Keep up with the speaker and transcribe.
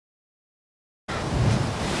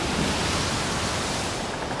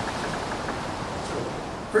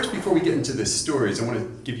First, before we get into the stories, I want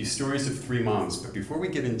to give you stories of 3 moms. But before we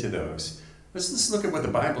get into those, let's look at what the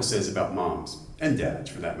Bible says about moms, and dads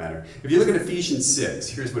for that matter. If you look at Ephesians 6,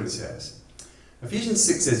 here's what it says. Ephesians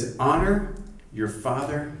 6 says, honor your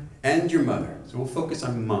father and your mother. So we'll focus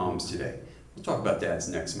on moms today. We'll talk about dads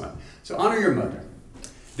next month. So honor your mother.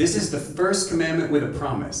 This is the first commandment with a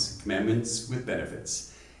promise, commandments with benefits.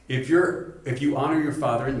 If you honor your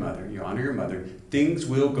father and mother, you honor your mother, things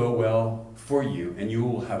will go well for you, and you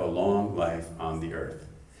will have a long life on the earth.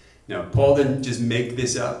 Now, Paul didn't just make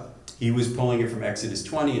this up. He was pulling it from Exodus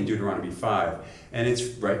 20 and Deuteronomy 5. And it's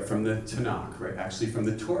right from the Tanakh, right? Actually from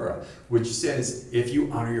the Torah, which says, if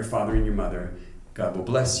you honor your father and your mother, God will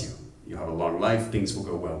bless you. You'll have a long life, things will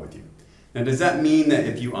go well with you. Now, does that mean that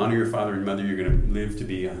if you honor your father and mother, you're going to live to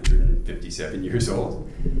be 157 years old?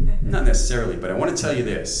 Not necessarily, but I want to tell you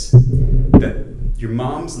this, that your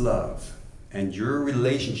mom's love and your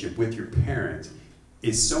relationship with your parent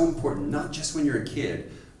is so important, not just when you're a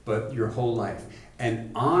kid, but your whole life.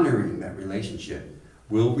 And honoring that relationship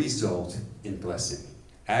will result in blessing,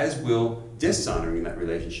 as will dishonoring that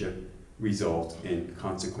relationship result in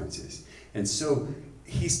consequences. And so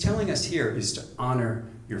he's telling us here is to honor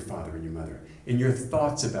your father and your mother, in your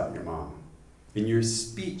thoughts about your mom, in your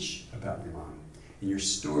speech about your mom, in your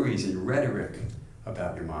stories and rhetoric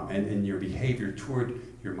about your mom, and in your behavior toward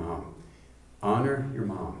your mom. Honor your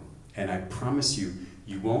mom. And I promise you,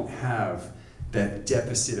 you won't have that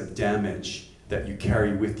deficit of damage that you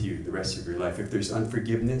carry with you the rest of your life. If there's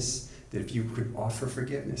unforgiveness, that if you could offer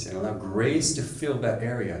forgiveness and allow grace to fill that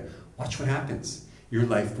area, watch what happens. Your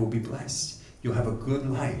life will be blessed. You'll have a good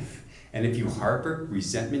life. And if you harbor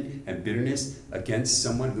resentment and bitterness against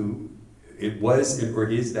someone who it was or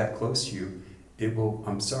is that close to you,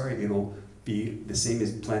 it'll be the same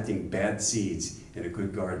as planting bad seeds in a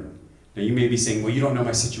good garden. Now you may be saying, well, you don't know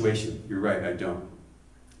my situation. You're right, I don't.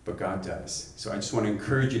 But God does. So I just want to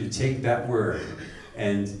encourage you to take that word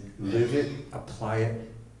and live it, apply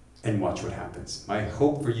it, and watch what happens. My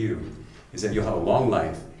hope for you is that you'll have a long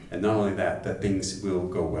life, and not only that, that things will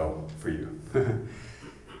go well for you.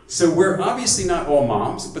 So we're obviously not all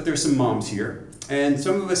moms, but there's some moms here. And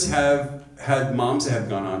some of us have had moms that have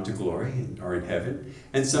gone on to glory and are in heaven.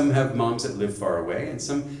 And some have moms that live far away. And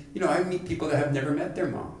some, I meet people that have never met their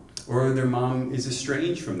mom, or their mom is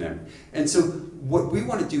estranged from them. And so what we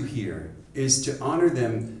want to do here is to honor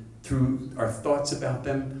them through our thoughts about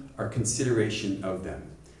them, our consideration of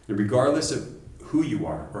them. And regardless of who you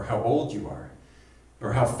are, or how old you are,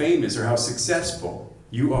 or how famous or how successful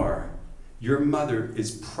you are, your mother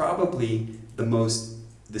is probably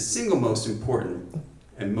the single most important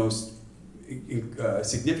and most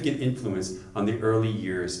significant influence on the early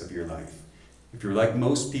years of your life. If you're like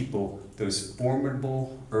most people, those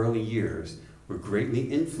formidable early years were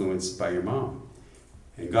greatly influenced by your mom.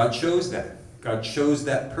 And God chose that. God chose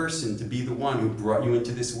that person to be the one who brought you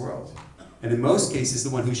into this world. And in most cases, the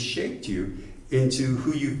one who shaped you into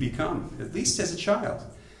who you've become, at least as a child.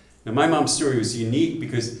 Now, my mom's story was unique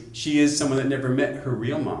because she is someone that never met her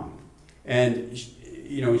real mom. And,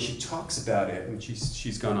 she talks about it, and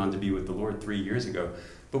she's gone on to be with the Lord 3 years ago.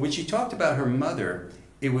 But when she talked about her mother,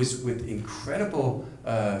 it was with incredible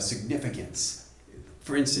significance.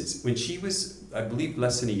 For instance, when she was, I believe,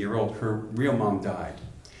 less than a year old, her real mom died.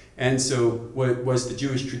 And so what was the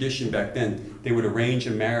Jewish tradition back then, they would arrange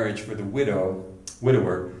a marriage for the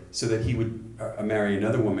widower so that he would marry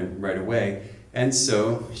another woman right away. And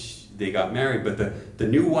so they got married, but the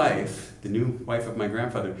new wife of my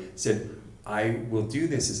grandfather said, I will do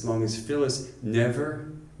this as long as Phyllis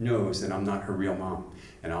never knows that I'm not her real mom,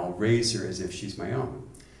 and I'll raise her as if she's my own.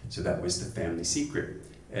 So that was the family secret.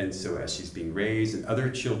 And so as she's being raised and other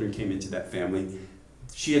children came into that family,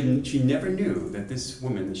 she never knew that this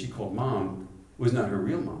woman that she called mom was not her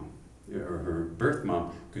real mom, or her birth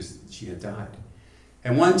mom, because she had died.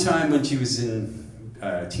 And one time when she was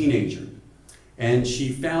a teenager, and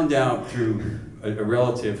she found out through a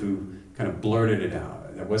relative who kind of blurted it out.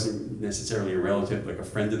 That wasn't necessarily a relative, like a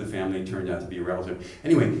friend of the family turned out to be a relative.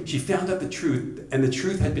 Anyway, she found out the truth, and the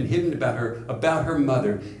truth had been hidden about her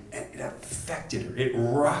mother, and it affected her. It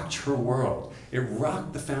rocked her world. It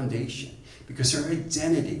rocked the foundation, because her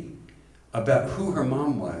identity about who her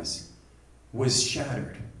mom was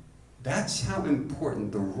shattered. That's how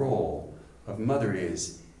important the role of mother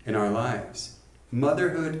is in our lives.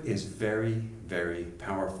 Motherhood is very, very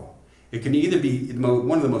powerful. It can either be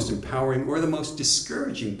one of the most empowering or the most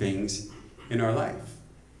discouraging things in our life.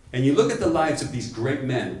 And you look at the lives of these great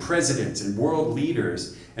men, presidents and world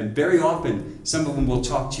leaders, and very often some of them will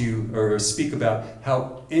talk to you or speak about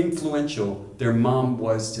how influential their mom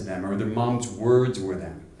was to them, or their mom's words were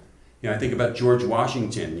them. You know, I think about George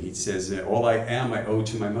Washington. He says, all I am, I owe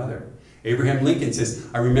to my mother. Abraham Lincoln says,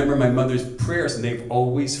 I remember my mother's prayers, and they've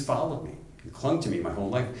always followed me and clung to me my whole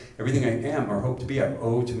life. Everything I am or hope to be, I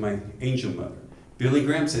owe to my angel mother. Billy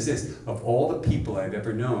Graham says this, of all the people I've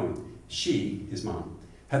ever known, she, his mom,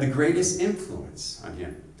 had the greatest influence on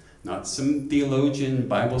him. Not some theologian,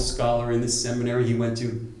 Bible scholar in the seminary he went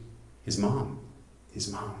to, his mom,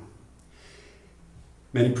 his mom.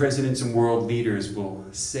 Many presidents and world leaders will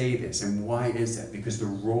say this, and why is that? Because the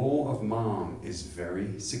role of mom is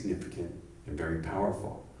very significant and very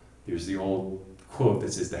powerful. There's the old quote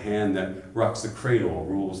that says, the hand that rocks the cradle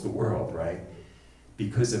rules the world, right?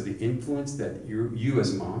 Because of the influence that you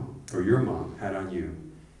as a mom, or your mom, had on you,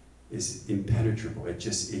 is impenetrable.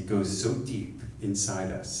 It goes so deep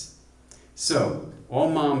inside us. So, all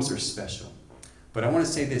moms are special. But I want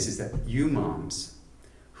to say this, is that you moms,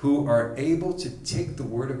 who are able to take the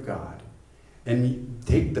Word of God and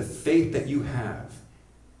take the faith that you have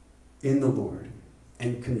in the Lord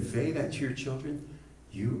and convey that to your children,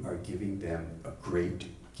 you are giving them a great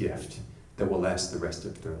gift that will last the rest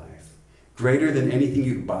of their life. Greater than anything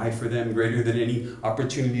you can buy for them, greater than any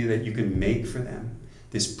opportunity that you can make for them,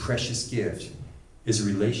 this precious gift is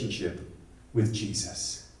a relationship with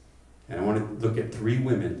Jesus. And I want to look at 3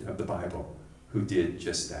 women of the Bible who did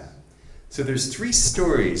just that. So there's 3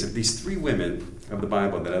 stories of these 3 women of the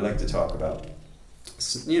Bible that I like to talk about.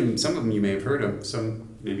 You know, some of them you may have heard of,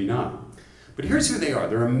 some maybe not. But here's who they are.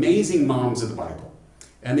 They're amazing moms of the Bible.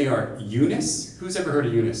 And they are Eunice. Who's ever heard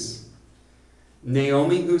of Eunice?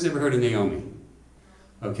 Naomi. Who's ever heard of Naomi?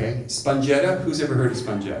 Okay. Spongetta. Who's ever heard of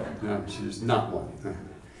Spongetta? No, she's not one.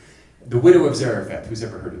 The widow of Zarephath. Who's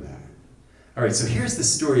ever heard of that? All right, so here's the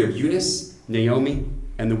story of Eunice, Naomi,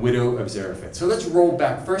 and the widow of Zarephath. So let's roll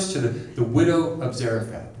back first to the widow of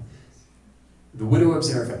Zarephath. The widow of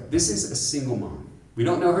Zarephath. This is a single mom. We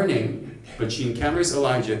don't know her name, but she encounters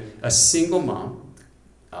Elijah, a single mom,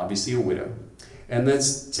 obviously a widow. And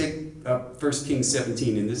let's take up 1 Kings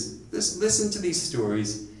 17 and just listen to these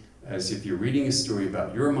stories as if you're reading a story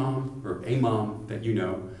about your mom or a mom that you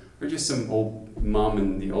know, or just some old mom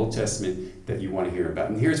in the Old Testament that you want to hear about.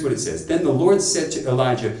 And here's what it says. Then the Lord said to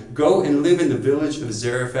Elijah, go and live in the village of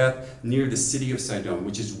Zarephath near the city of Sidon,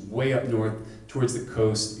 which is way up north towards the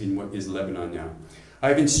coast in what is Lebanon now. I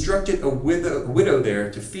have instructed a widow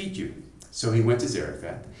there to feed you. So he went to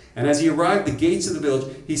Zarephath. And as he arrived at the gates of the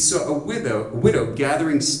village, he saw a widow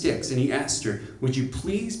gathering sticks. And he asked her, would you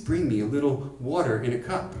please bring me a little water in a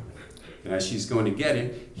cup? And as she's going to get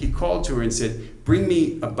it, he called to her and said, bring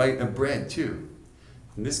me a bite of bread too.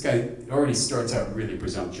 And this guy already starts out really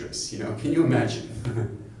presumptuous, you know, can you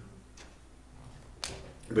imagine?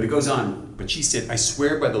 But it goes on. But she said, I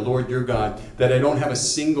swear by the Lord your God that I don't have a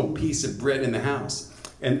single piece of bread in the house.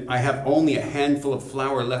 And I have only a handful of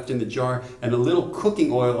flour left in the jar and a little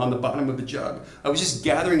cooking oil on the bottom of the jug. I was just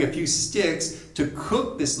gathering a few sticks to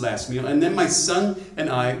cook this last meal, and then my son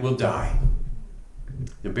and I will die.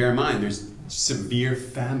 Now bear in mind, there's severe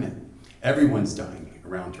famine. Everyone's dying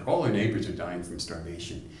around her. All her neighbors are dying from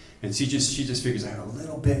starvation. And she just figures, I have a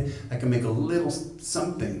little bit, I can make a little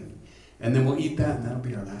something. And then we'll eat that, and that'll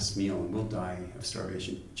be our last meal, and we'll die of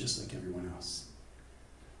starvation just like everyone else.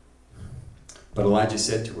 But Elijah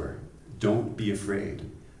said to her, don't be afraid.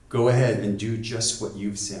 Go ahead and do just what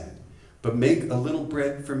you've said. But make a little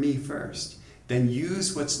bread for me first. Then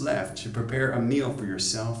use what's left to prepare a meal for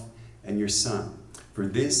yourself and your son. For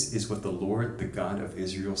this is what the Lord, the God of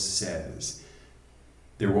Israel, says.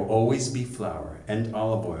 There will always be flour and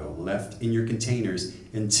olive oil left in your containers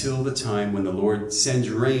until the time when the Lord sends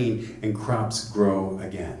rain and crops grow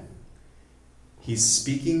again. He's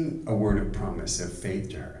speaking a word of promise, of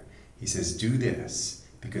faith to her. He says, do this,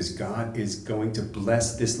 because God is going to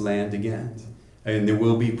bless this land again. And there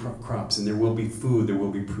will be crops, and there will be food, there will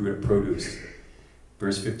be produce.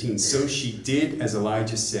 Verse 15, so she did as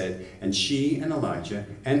Elijah said, and she and Elijah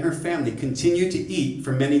and her family continued to eat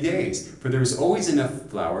for many days, for there was always enough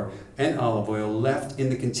flour and olive oil left in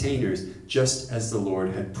the containers, just as the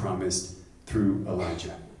Lord had promised through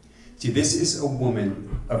Elijah. See, this is a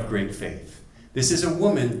woman of great faith. This is a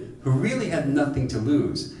woman who really had nothing to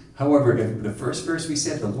lose. However, in the first verse we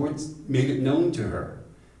said, the Lord made it known to her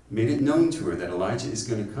that Elijah is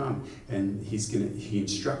going to come, and he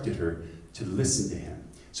instructed her to listen to him.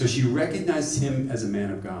 So she recognized him as a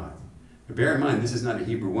man of God. But bear in mind, this is not a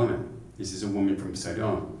Hebrew woman. This is a woman from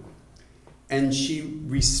Sidon. And she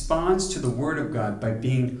responds to the word of God by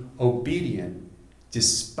being obedient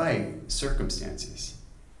despite circumstances.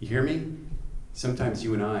 You hear me? Sometimes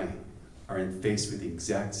you and I are faced with the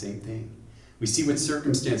exact same thing. We see what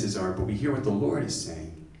circumstances are, but we hear what the Lord is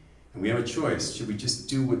saying. And we have a choice. Should we just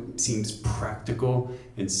do what seems practical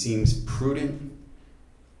and seems prudent?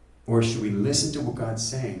 Or should we listen to what God's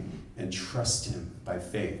saying and trust him by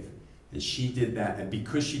faith? And she did that. And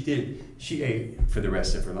because she did, she ate for the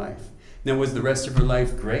rest of her life. Now, was the rest of her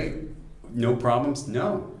life great? No problems?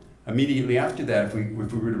 No. Immediately after that, if we were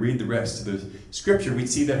to read the rest of the scripture, we'd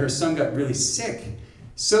see that her son got really sick.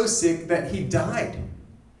 So sick that he died.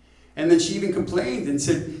 And then she even complained and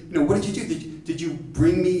said, what did you do? Did you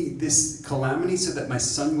bring me this calamity so that my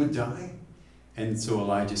son would die? And so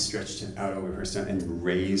Elijah stretched out over her son and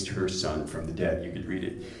raised her son from the dead. You could read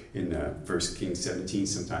it in 1 Kings 17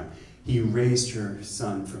 sometime. He raised her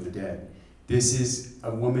son from the dead. This is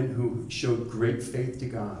a woman who showed great faith to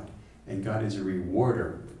God, and God is a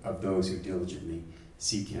rewarder of those who diligently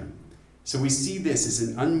seek him. So we see this as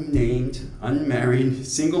an unnamed, unmarried,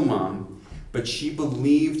 single mom, but she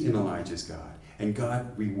believed in Elijah's God, and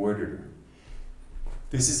God rewarded her.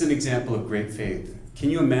 This is an example of great faith. Can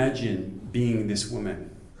you imagine being this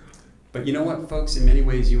woman? But you know what, folks? In many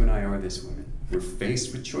ways, you and I are this woman. We're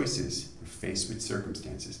faced with choices. We're faced with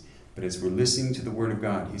circumstances. But as we're listening to the word of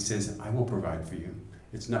God, he says, I will provide for you.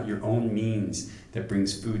 It's not your own means that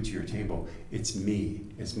brings food to your table. It's me.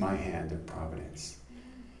 It's my hand of providence.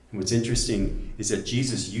 And what's interesting is that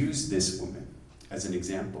Jesus used this woman as an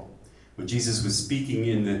example. When Jesus was speaking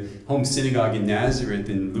in the home synagogue in Nazareth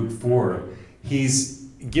in Luke 4, he's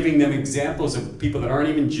giving them examples of people that aren't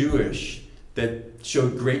even Jewish that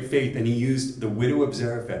showed great faith, and he used the widow of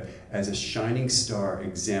Zarephath as a shining star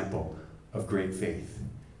example of great faith.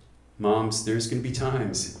 Moms, there's going to be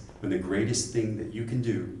times when the greatest thing that you can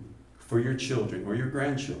do for your children or your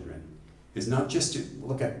grandchildren is not just to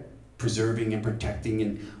look at preserving and protecting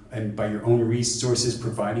and by your own resources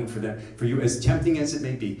providing for them, for you, as tempting as it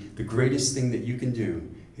may be. The greatest thing that you can do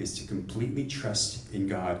is to completely trust in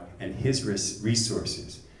God and his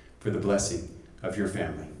resources for the blessing of your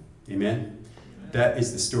family. Amen? That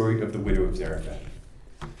is the story of the widow of Zarephath,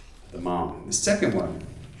 the mom. The second one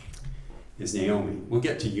is Naomi. We'll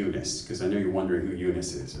get to Eunice, because I know you're wondering who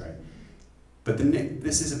Eunice is, right? But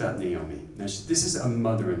this is about Naomi. Now, this is a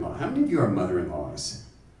mother-in-law. How many of you are mother-in-laws?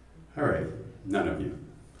 All right, none of you.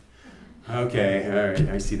 Okay, all right,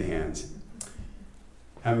 I see the hands.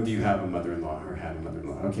 How many of you have a mother-in-law or had a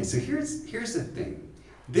mother-in-law? Okay, so here's the thing.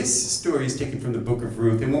 This story is taken from the book of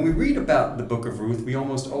Ruth, and when we read about the book of Ruth, we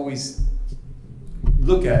almost always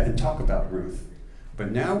look at and talk about Ruth.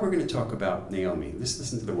 But now we're going to talk about Naomi. Let's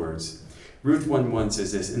listen to the words. Ruth 1:1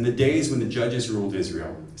 says this, in the days when the judges ruled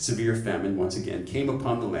Israel, severe famine once again came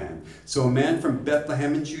upon the land. So a man from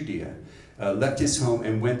Bethlehem in Judea left his home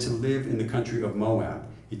and went to live in the country of Moab.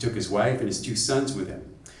 He took his wife and his 2 sons with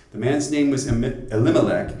him. The man's name was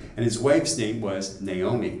Elimelech, and his wife's name was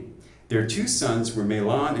Naomi. Their 2 sons were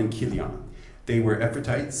Mahlon and Chilion. They were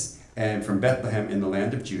Ephrathites and from Bethlehem in the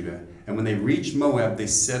land of Judah. And when they reached Moab, they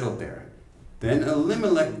settled there. Then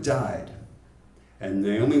Elimelech died, and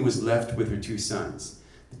Naomi was left with her 2 sons.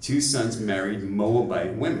 The 2 sons married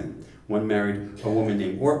Moabite women. One married a woman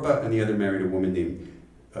named Orpah, and the other married a woman named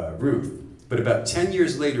Ruth. But about 10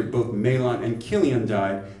 years later, both Mahlon and Chilion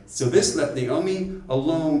died, so this left Naomi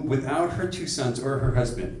alone without her 2 sons or her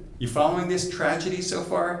husband. You following this tragedy so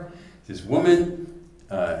far? This woman,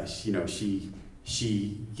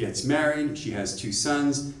 she gets married, she has 2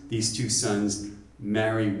 sons. These 2 sons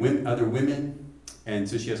marry other women, and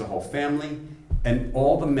so she has a whole family, and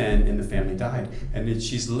all the men in the family died. And then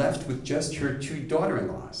she's left with just her 2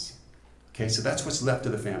 daughter-in-laws. Okay, so that's what's left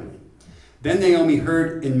of the family. Then Naomi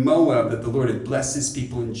heard in Moab that the Lord had blessed his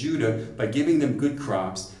people in Judah by giving them good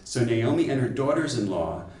crops. So Naomi and her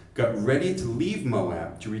daughters-in-law got ready to leave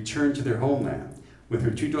Moab to return to their homeland. With her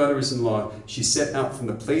 2 daughters-in-law, she set out from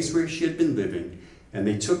the place where she had been living, and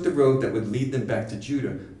they took the road that would lead them back to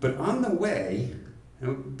Judah. But on the way,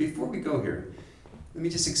 before we go here, let me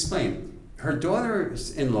just explain. Her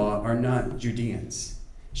daughters-in-law are not Judeans.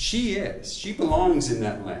 She is. She belongs in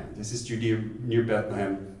that land. This is Judea near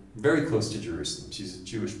Bethlehem, very close to Jerusalem. She's a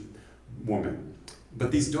Jewish woman.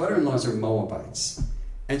 But these daughter-in-laws are Moabites.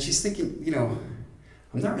 And she's thinking,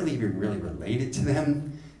 I'm not really even really related to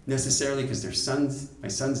them necessarily because my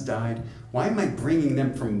sons died. Why am I bringing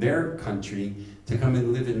them from their country to come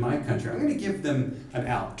and live in my country? I'm going to give them an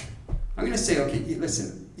out. I'm going to say, okay,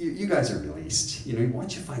 listen, you guys are released. Why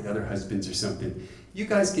don't you find other husbands or something? You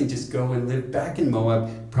guys can just go and live back in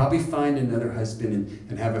Moab, probably find another husband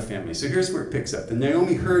and have a family. So here's where it picks up. And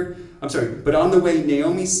but on the way,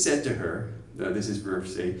 Naomi said to her, this is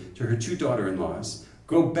verse 8, to her 2 daughter-in-laws,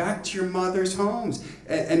 Go back to your mother's homes,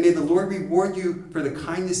 and may the Lord reward you for the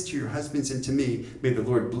kindness to your husbands and to me. May the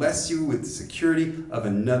Lord bless you with the security of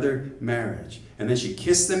another marriage. And then she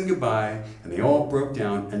kissed them goodbye, and they all broke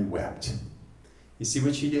down and wept. You see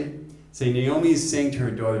what she did? Say, Naomi is saying to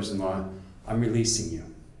her daughters-in-law, I'm releasing you.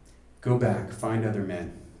 Go back, find other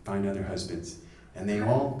men, find other husbands. And they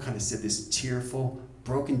all kind of said this tearful,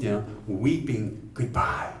 broken down, weeping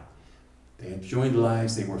goodbye. They had joined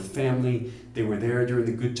lives, they were family, they were there during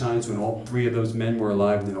the good times when all three of those men were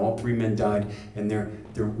alive, and then all three men died, and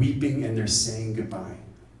they're weeping and they're saying goodbye.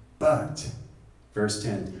 But, verse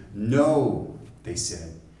 10, no, they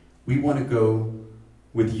said, we want to go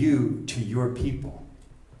with you to your people.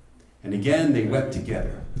 And again they wept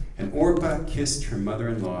together, and Orpah kissed her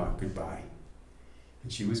mother-in-law goodbye,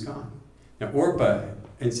 and she was gone. Now Orpah,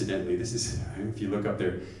 incidentally, this is, if you look up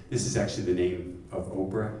there, this is actually the name of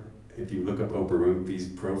Oprah. If you look up Oprah Winfrey's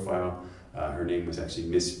profile, her name was actually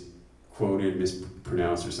misquoted,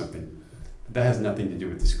 mispronounced or something. But that has nothing to do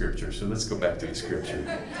with the scripture, so let's go back to the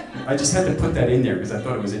scripture. I just had to put that in there because I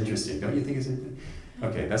thought it was interesting. Don't you think it's interesting?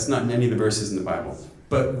 Okay, that's not in any of the verses in the Bible.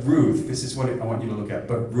 But Ruth, this is what I want you to look at.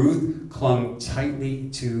 But Ruth clung tightly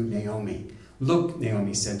to Naomi. Look,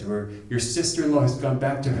 Naomi said to her, your sister-in-law has gone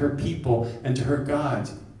back to her people and to her God.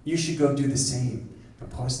 You should go do the same. Now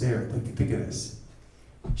pause there. Think of this.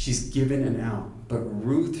 She's given an out, but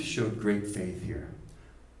Ruth showed great faith here.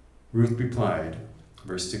 Ruth replied,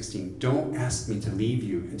 verse 16, don't ask me to leave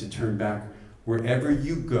you and to turn back. Wherever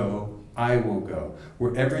you go, I will go.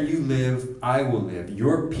 Wherever you live, I will live.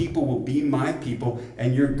 Your people will be my people,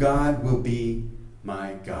 and your God will be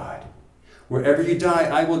my God. Wherever you die,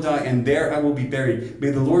 I will die, and there I will be buried.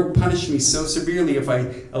 May the Lord punish me so severely if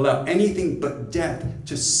I allow anything but death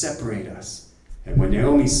to separate us. And when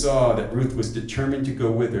Naomi saw that Ruth was determined to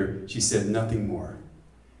go with her, she said nothing more.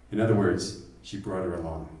 In other words, she brought her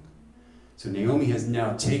along. So Naomi has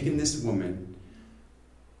now taken this woman,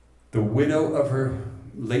 the widow of her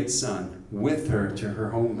late son, with her to her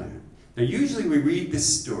homeland. Now usually we read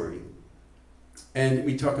this story and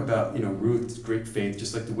we talk about, Ruth's great faith,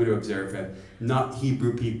 just like the widow of Zarephath, not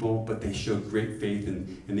Hebrew people, but they showed great faith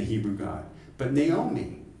in the Hebrew God. But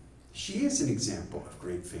Naomi, she is an example of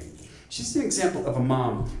great faith. She's an example of a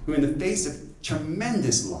mom who, in the face of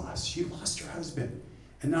tremendous loss, she lost her husband.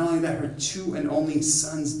 And not only that, her two and only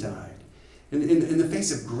sons died. In the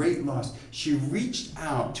face of great loss, she reached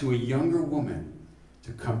out to a younger woman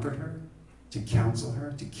to comfort her, to counsel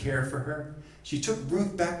her, to care for her. She took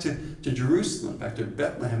Ruth back to Jerusalem, back to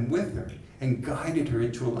Bethlehem with her, and guided her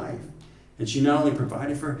into a life. And she not only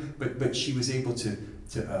provided for her, but she was able to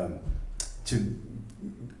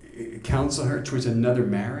counsel her towards another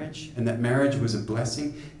marriage, and that marriage was a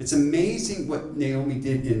blessing. It's amazing what Naomi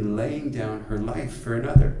did in laying down her life for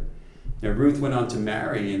another. Now Ruth went on to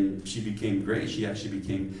marry, and she became great. She actually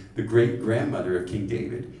became the great-grandmother of King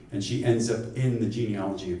David, and she ends up in the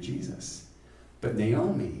genealogy of Jesus. But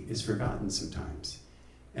Naomi is forgotten sometimes.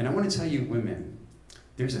 And I want to tell you, women,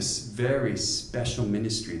 there's a very special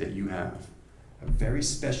ministry that you have, a very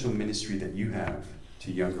special ministry that you have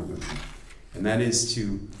to younger women, and that is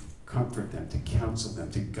to comfort them, to counsel them,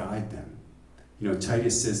 to guide them.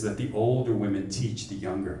 Titus says that the older women teach the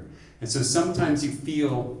younger. And so sometimes you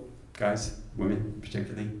feel, guys, women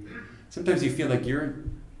particularly, sometimes you feel like your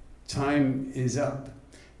time is up.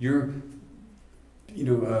 Your,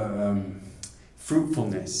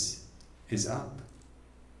 fruitfulness is up.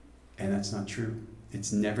 And that's not true.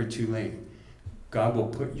 It's never too late. God will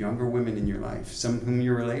put younger women in your life, some whom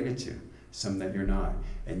you're related to, some that you're not.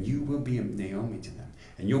 And you will be a Naomi to them.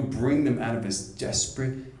 And you'll bring them out of this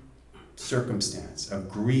desperate circumstance of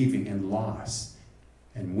grieving and loss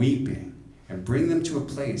and weeping, and bring them to a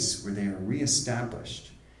place where they are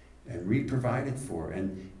reestablished and re-provided for,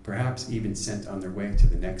 and perhaps even sent on their way to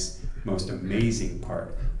the next most amazing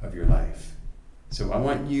part of your life. So I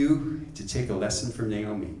want you to take a lesson from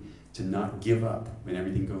Naomi, to not give up when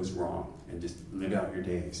everything goes wrong and just live out your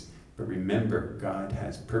days. But remember, God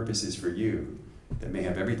has purposes for you that may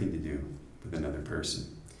have everything to do with another person.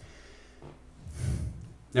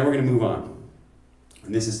 Now we're going to move on.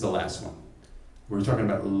 And this is the last one. We're talking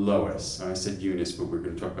about Lois. I said Eunice, but we're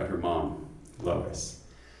going to talk about her mom, Lois.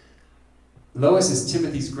 Lois is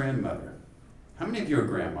Timothy's grandmother. How many of you are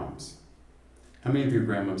grandmoms? How many of you are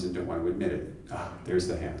grandmoms and don't want to admit it? Ah, there's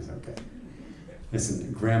the hands, okay.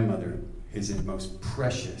 Listen, grandmother is the most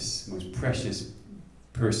precious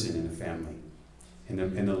person in a family,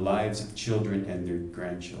 in the lives of children and their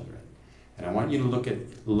grandchildren. And I want you to look at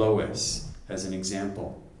Lois as an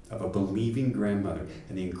example of a believing grandmother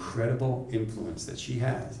and the incredible influence that she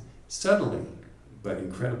has, subtly, but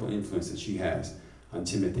incredible influence that she has on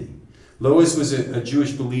Timothy. Lois was a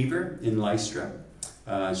Jewish believer in Lystra.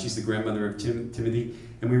 She's the grandmother of Timothy.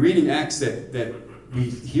 And we read in Acts that we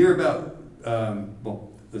hear about,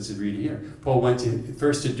 let's just read it here. Paul went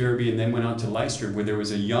first to Derbe and then went on to Lystra, where there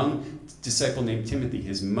was a young disciple named Timothy.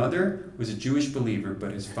 His mother was a Jewish believer,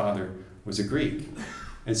 but his father was a Greek.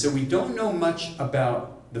 And so we don't know much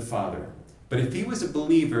about the father. But if he was a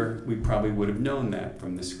believer, we probably would have known that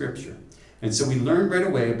from the scripture. And so we learn right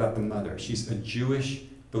away about the mother. She's a Jewish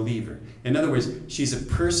believer. In other words, she's a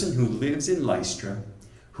person who lives in Lystra,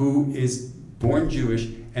 who is born Jewish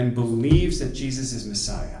and believes that Jesus is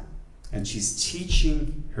Messiah. And she's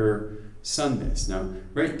teaching her son this. Now,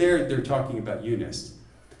 right there, they're talking about Eunice.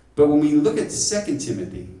 But when we look at 2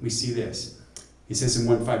 Timothy, we see this. He says in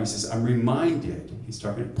 1:5, he says, I'm reminded, he's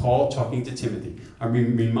talking, Paul talking to Timothy, I'm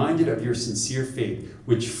reminded of your sincere faith,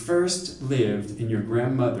 which first lived in your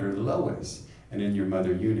grandmother Lois and in your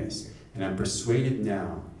mother Eunice. And I'm persuaded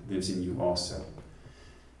now lives in you also.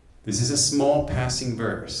 This is a small passing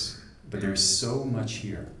verse, but there's so much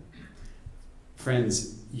here.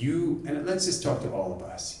 Friends, and let's just talk to all of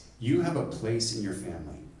us. You have a place in your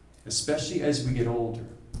family, especially as we get older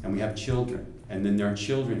and we have children, and then our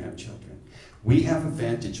children have children. We have a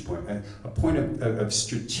vantage point, a point of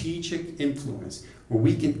strategic influence where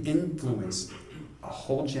we can influence a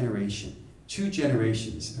whole generation, 2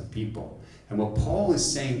 generations of people. And what Paul is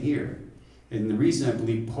saying here, and the reason I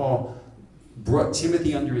believe Paul brought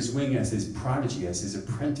Timothy under his wing as his prodigy, as his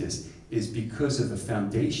apprentice, is because of the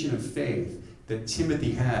foundation of faith that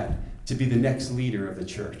Timothy had to be the next leader of the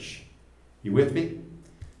church. You with me?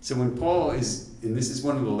 So when Paul is, and this is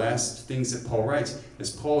one of the last things that Paul writes, as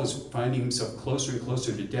Paul is finding himself closer and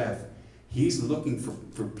closer to death, he's looking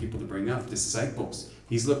for people to bring up, disciples.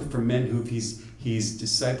 He's looking for men who he's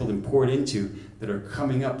discipled and poured into that are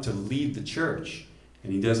coming up to lead the church.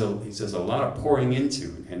 And he does a lot of pouring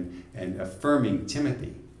into and affirming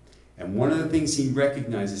Timothy. And one of the things he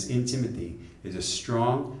recognizes in Timothy is a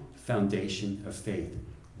strong foundation of faith.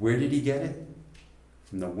 Where did he get it?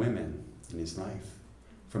 From the women in his life.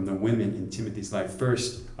 From the women in Timothy's life.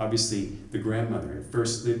 First, obviously, the grandmother.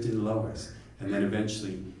 First lived in Lois, and then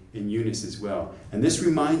eventually in Eunice as well. And this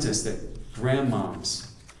reminds us that grandmoms,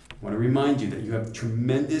 I want to remind you that you have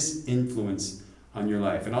tremendous influence on your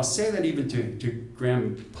life. And I'll say that even to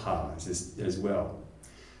grandpas as well.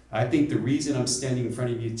 I think the reason I'm standing in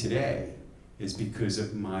front of you today is because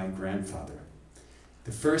of my grandfather.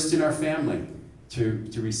 The first in our family to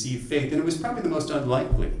receive faith. And it was probably the most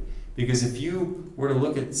unlikely. Because if you were to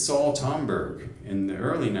look at Saul Tomberg in the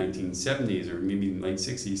early 1970s or maybe late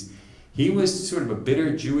 60s, he was sort of a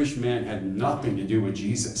bitter Jewish man, had nothing to do with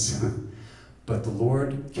Jesus. But the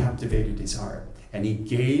Lord captivated his heart, and he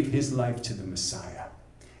gave his life to the Messiah.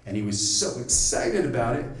 And he was so excited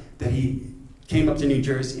about it that he came up to New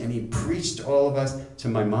Jersey and he preached to all of us, to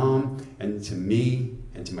my mom and to me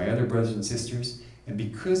and to my other brothers and sisters. And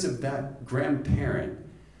because of that grandparent,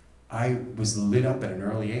 I was lit up at an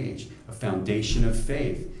early age, a foundation of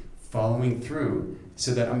faith, following through,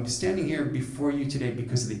 so that I'm standing here before you today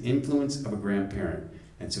because of the influence of a grandparent.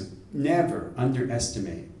 And so never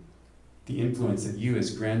underestimate the influence that you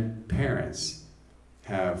as grandparents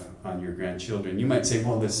have on your grandchildren. You might say,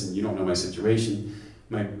 well, listen, you don't know my situation.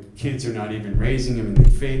 My kids are not even raising them in the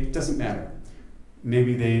faith. Doesn't matter.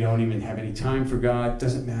 Maybe they don't even have any time for God.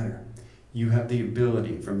 Doesn't matter. You have the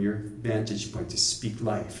ability from your vantage point to speak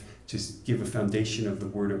life, to give a foundation of the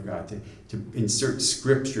Word of God, to insert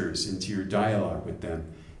scriptures into your dialogue with them,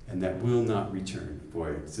 and that will not return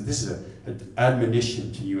void. So this is an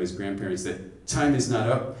admonition to you as grandparents that time is not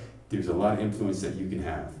up. There's a lot of influence that you can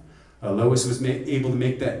have. Lois was able to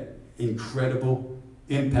make that incredible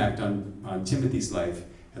impact on Timothy's life,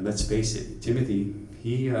 and let's face it, Timothy,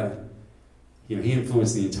 he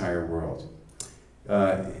influenced the entire world.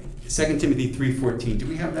 2 Timothy 3:14. Do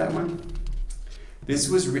we have that one? This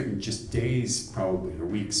was written just days, probably, or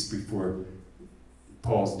weeks before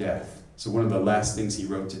Paul's death. So one of the last things he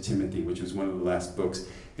wrote to Timothy, which was one of the last books. And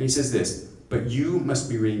he says this, but you must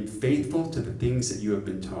be remain faithful to the things that you have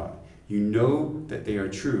been taught. You know that they are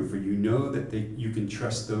true, for you know that you can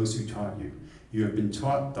trust those who taught you. You have been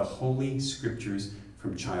taught the holy scriptures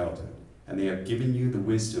from childhood, and they have given you the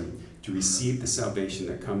wisdom to receive the salvation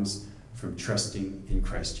that comes from trusting in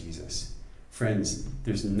Christ Jesus. Friends,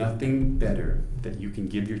 there's nothing better that you can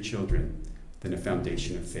give your children than a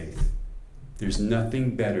foundation of faith. There's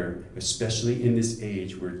nothing better, especially in this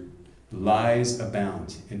age where lies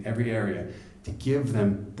abound in every area, to give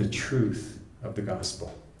them the truth of the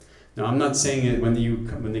gospel. Now, I'm not saying it when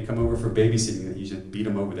they come over for babysitting that you should beat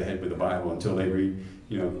them over the head with the Bible until they read,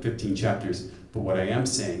 15 chapters. But what I am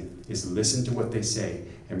saying is listen to what they say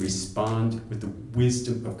and respond with the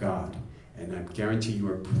wisdom of God. And I guarantee you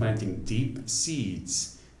are planting deep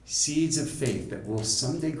seeds of faith that will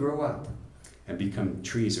someday grow up and become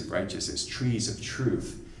trees of righteousness, trees of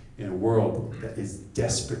truth in a world that is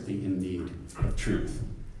desperately in need of truth.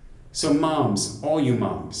 So moms, all you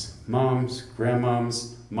moms,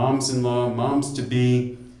 grandmoms, moms-in-law,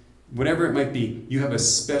 moms-to-be, whatever it might be, you have a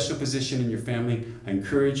special position in your family. I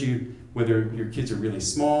encourage you, whether your kids are really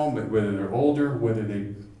small, but whether they're older, whether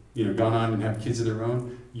they've gone on and have kids of their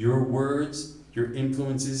own, your words, your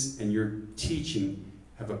influences, and your teaching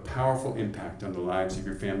have a powerful impact on the lives of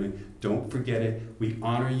your family. Don't forget it. We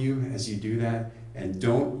honor you as you do that, and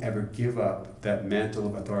don't ever give up that mantle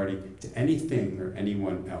of authority to anything or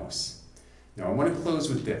anyone else. Now, I want to close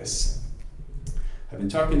with this. I've been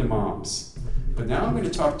talking to moms, but now I'm going to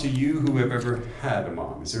talk to you who have ever had a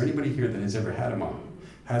mom. Is there anybody here that has ever had a mom?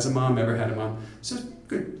 Has a mom ever had a mom? So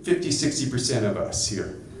good 50-60% of us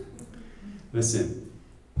here. Listen,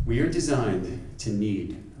 we are designed to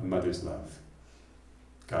need a mother's love.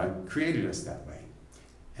 God created us that way.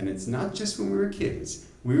 And it's not just when we were kids.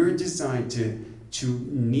 We were designed to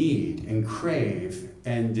need and crave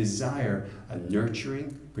and desire a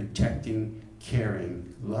nurturing, protecting,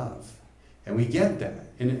 caring love. And we get that.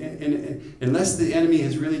 And unless the enemy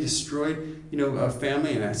has really destroyed, a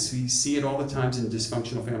family, and we see it all the times in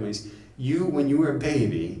dysfunctional families, when you were a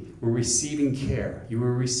baby, were receiving care. You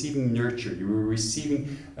were receiving nurture. You were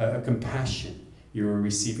receiving compassion. You were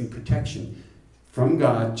receiving protection from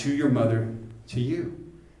God to your mother to you.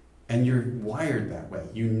 And you're wired that way.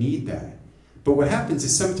 You need that. But what happens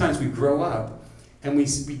is sometimes we grow up and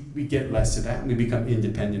we get less of that, and we become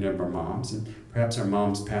independent of our moms, and perhaps our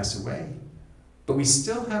moms pass away. But we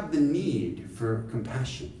still have the need for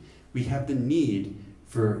compassion. We have the need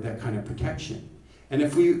for that kind of protection. And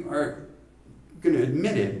if we are going to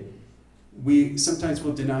admit it, we sometimes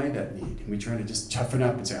will deny that need. And we try to just toughen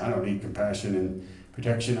up and say, I don't need compassion and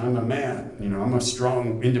protection. I'm a man. I'm a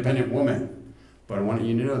strong, independent woman. But I want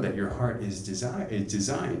you to know that your heart is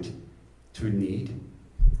designed to need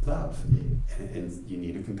love. And you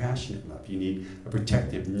need a compassionate love. You need a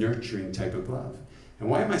protective, nurturing type of love. And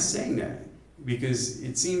why am I saying that? Because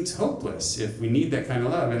it seems hopeless if we need that kind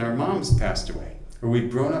of love and our moms passed away, or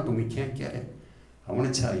we've grown up and we can't get it. I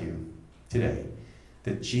want to tell you today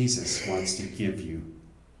that Jesus wants to give you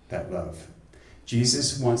that love.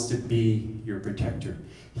 Jesus wants to be your protector.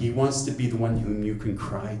 He wants to be the one whom you can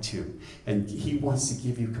cry to. And he wants to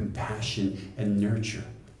give you compassion and nurture.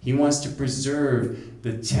 He wants to preserve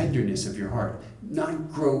the tenderness of your heart, not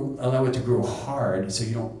allow it to grow hard so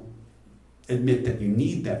you don't admit that you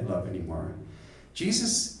need that love anymore.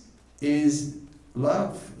 Jesus is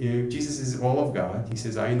love. Jesus is all of God. He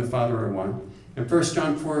says, I and the Father are one. And 1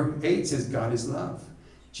 John 4:8 says, God is love.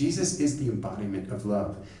 Jesus is the embodiment of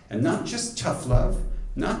love. And not just tough love,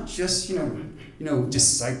 not just,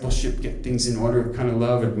 discipleship, get things in order kind of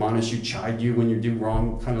love, admonish you, chide you when you do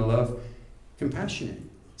wrong kind of love. Compassionate,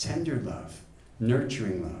 tender love,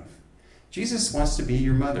 nurturing love. Jesus wants to be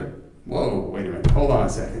your mother. Whoa, wait a minute, hold on a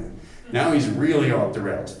second. Now he's really off the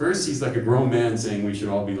rails. First, he's like a grown man saying we should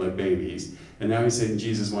all be like babies. And now he's saying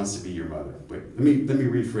Jesus wants to be your mother. Wait, let me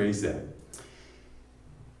rephrase that.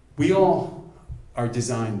 We all are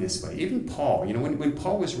designed this way. Even Paul, when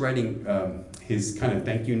Paul was writing his kind of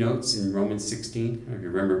thank you notes in Romans 16, if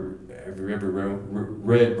you ever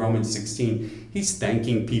read Romans 16, he's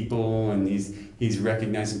thanking people and he's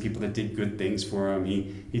recognizing people that did good things for him.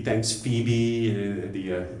 He thanks Phoebe,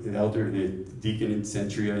 the elder, the deacon in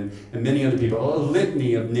Centuria, and many other people, a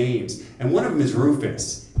litany of names. And one of them is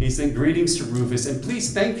Rufus. He's saying, greetings to Rufus, and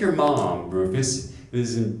please thank your mom, Rufus. This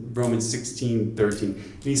is in Romans 16:13.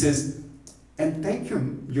 And he says, and thank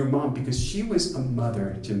your mom because she was a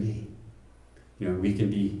mother to me. We can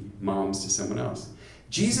be moms to someone else.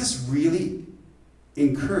 Jesus really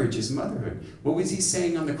encourages motherhood. What was he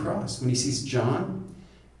saying on the cross when he sees John?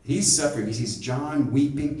 He's suffering. He sees John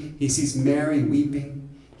weeping. He sees Mary weeping.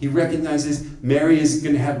 He recognizes Mary is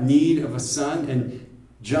going to have need of a son, and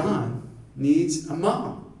John needs a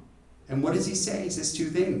mom. And what does he say? He says two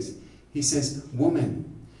things. He says,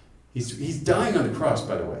 woman. He's dying on the cross,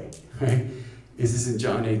 by the way. Right? This is in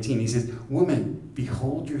John 18. He says, woman,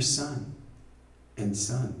 behold your son. And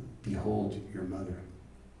son, behold your mother.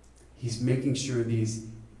 He's making sure these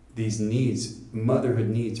needs, motherhood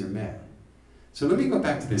needs, are met. So let me go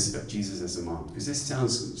back to this about Jesus as a mom, because this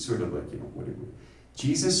sounds sort of like,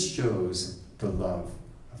 Jesus shows the love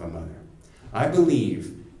of a mother. I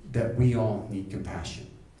believe that we all need compassion.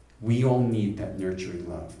 We all need that nurturing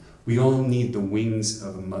love. We all need the wings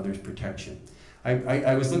of a mother's protection.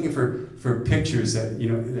 I was looking for pictures that,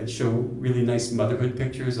 that show really nice motherhood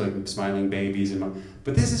pictures, like smiling babies,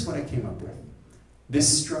 but this is what I came up with.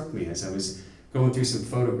 This struck me as I was going through some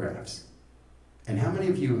photographs. And how many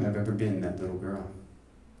of you have ever been that little girl?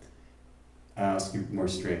 I'll ask you more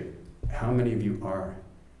straight. How many of you are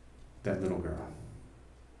that little girl?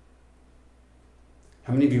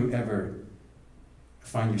 How many of you ever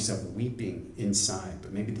find yourself weeping inside,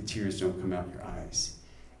 but maybe the tears don't come out your eyes,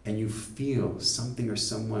 and you feel something or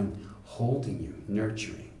someone holding you,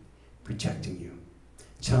 nurturing, protecting you,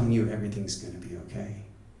 telling you everything's going to be okay?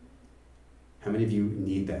 How many of you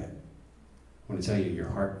need that? I want to tell you, your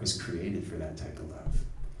heart was created for that type of love.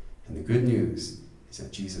 And the good news is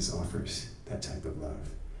that Jesus offers that type of love.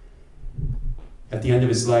 At the end of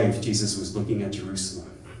his life, Jesus was looking at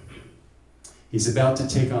Jerusalem. He's about to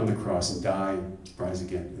take on the cross and die, rise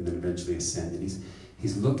again, and then eventually ascend. And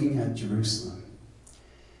he's looking at Jerusalem.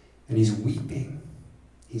 And he's weeping.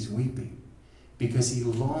 He's weeping because he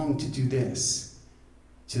longed to do this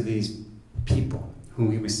to these people whom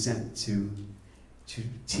he was sent to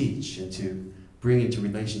teach and to bring into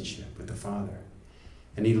relationship with the Father.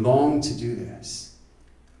 And he longed to do this,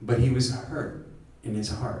 but he was hurt in his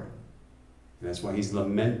heart. And that's why he's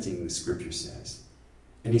lamenting, the scripture says.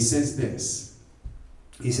 And he says this.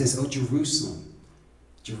 He says, "Oh, Jerusalem,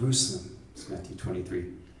 Jerusalem," it's Matthew 23,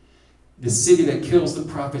 "the city that kills the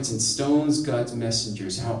prophets and stones God's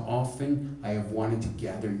messengers, how often I have wanted to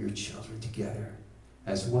gather your children together."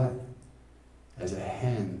 As what? As a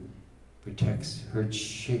hen protects her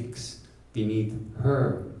chicks beneath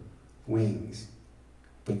her wings,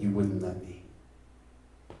 but you wouldn't let me.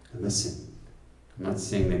 And listen, I'm not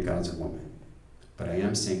saying that God's a woman, but I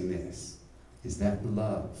am saying this, is that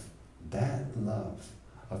love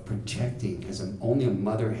of protecting, as only a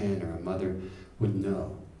mother hen or a mother would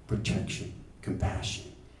know, protection,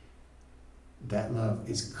 compassion. That love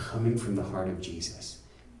is coming from the heart of Jesus,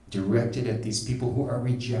 directed at these people who are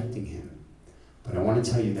rejecting him. But I want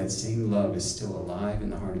to tell you that same love is still alive in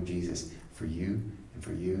the heart of Jesus for you and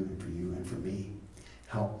for you and for you and for me.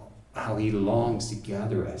 How he longs to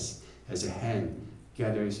gather us as a hen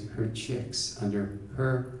gathers her chicks under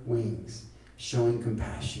her wings, showing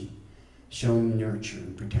compassion, showing nurture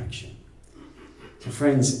and protection. So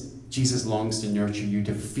friends, Jesus longs to nurture you,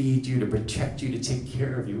 to feed you, to protect you, to take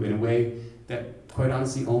care of you in a way that, quite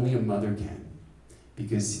honestly, only a mother can,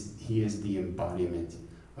 because he is the embodiment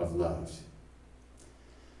of love.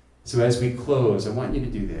 So as we close, I want you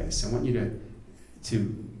to do this. I want you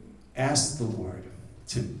to ask the Lord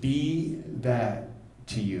to be that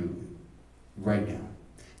to you right now.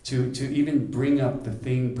 To even bring up the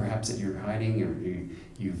thing perhaps that you're hiding or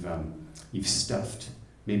you've stuffed.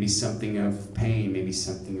 Maybe something of pain, maybe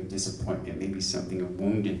something of disappointment, maybe something of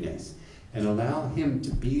woundedness. And allow him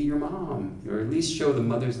to be your mom, or at least show the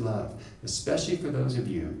mother's love, especially for those of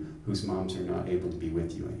you whose moms are not able to be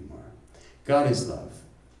with you anymore. God is love.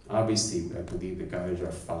 Obviously, I believe that God is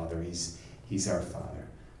our Father. He's our Father.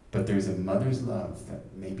 But there's a mother's love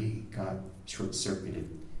that maybe God short-circuited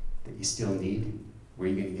that you still need. Where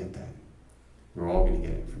are you going to get that? We're all going to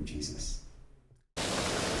get it from Jesus.